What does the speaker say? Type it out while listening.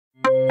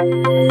Hello?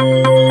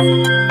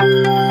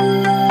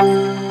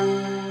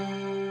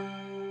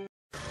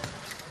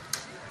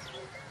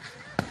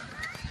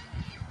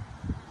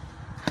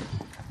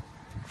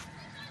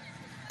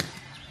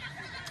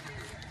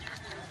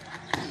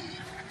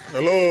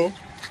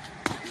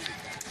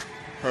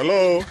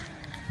 Hello?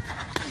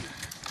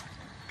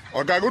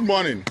 Okay, good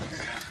morning.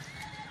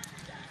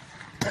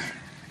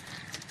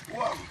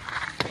 Wow.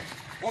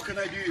 What can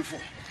I do you for?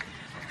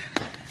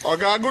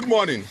 Okay, good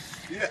morning.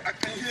 Yeah, I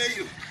can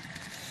hear you.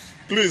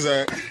 Please,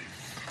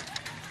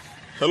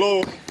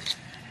 hello?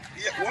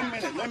 Yeah, 1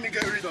 minute. Let me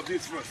get rid of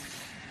this first.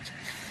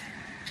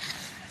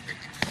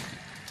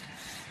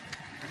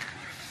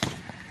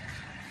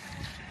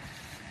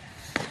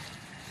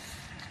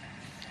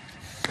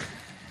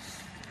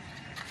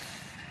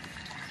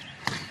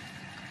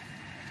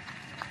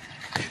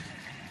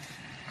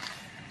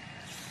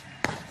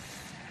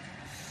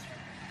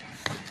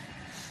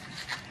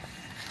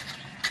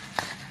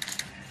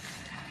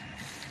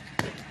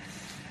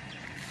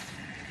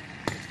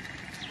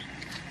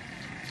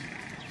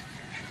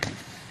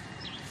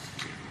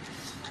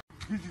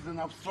 This is an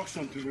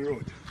obstruction to the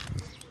road,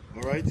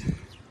 all right?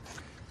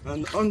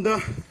 And under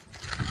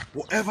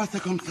whatever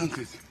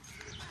circumstances,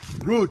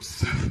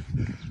 roads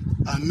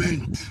are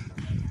meant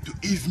to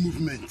ease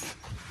movement.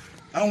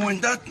 And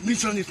when that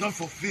mission is not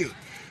fulfilled,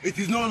 it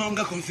is no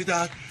longer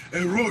considered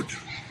a road.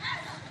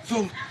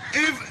 So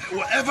if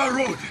whatever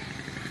road,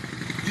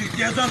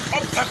 there's an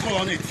obstacle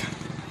on it,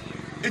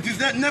 it is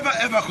never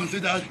ever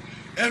considered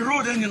a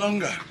road any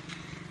longer.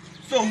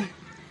 So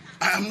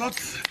I am not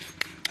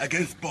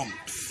against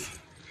bumps.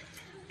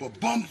 But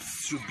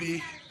bumps should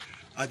be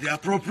at the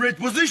appropriate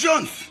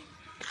positions,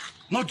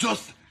 not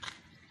just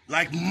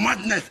like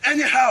madness.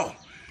 Anyhow,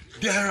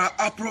 there are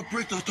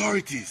appropriate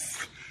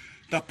authorities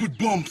that put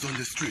bumps on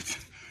the street.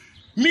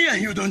 Me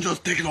and you don't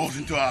just take laws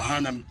into our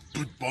hand and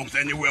put bumps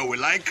anywhere we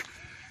like.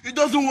 It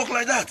doesn't work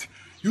like that.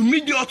 You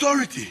meet the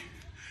authority,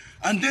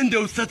 and then they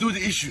will settle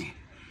the issue.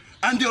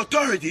 And the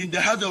authority,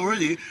 they have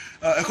already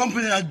a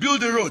company that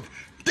built the road.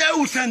 They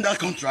will send that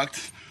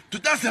contract to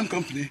that same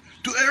company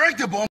to erect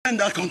the bump, and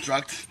that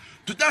contract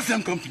to that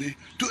same company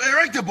to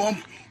erect the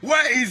bump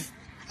where it's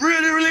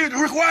really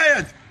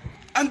required.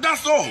 And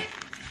that's all.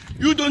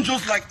 You don't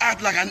just like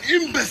act like an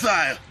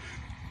imbecile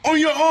on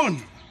your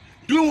own,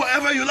 doing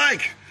whatever you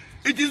like.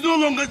 It is no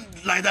longer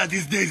like that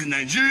these days in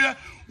Nigeria.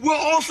 We're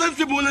all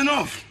sensible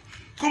enough.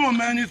 Come on,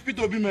 man, it's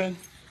P2B, man.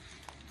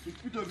 It's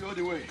P2B all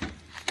the way.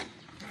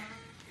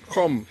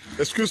 Come,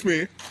 excuse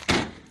me.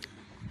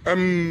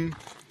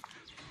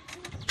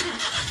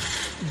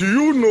 Do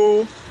you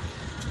know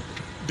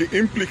the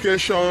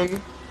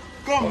implication?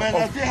 Come, man,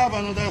 I still have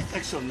another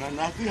section, man.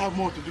 I still have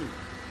more to do.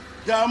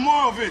 There are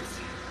more of it.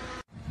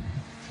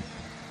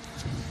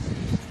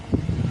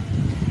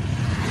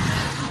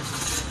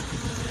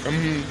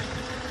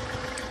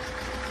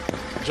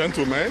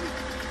 Gentlemen,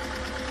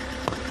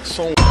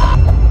 so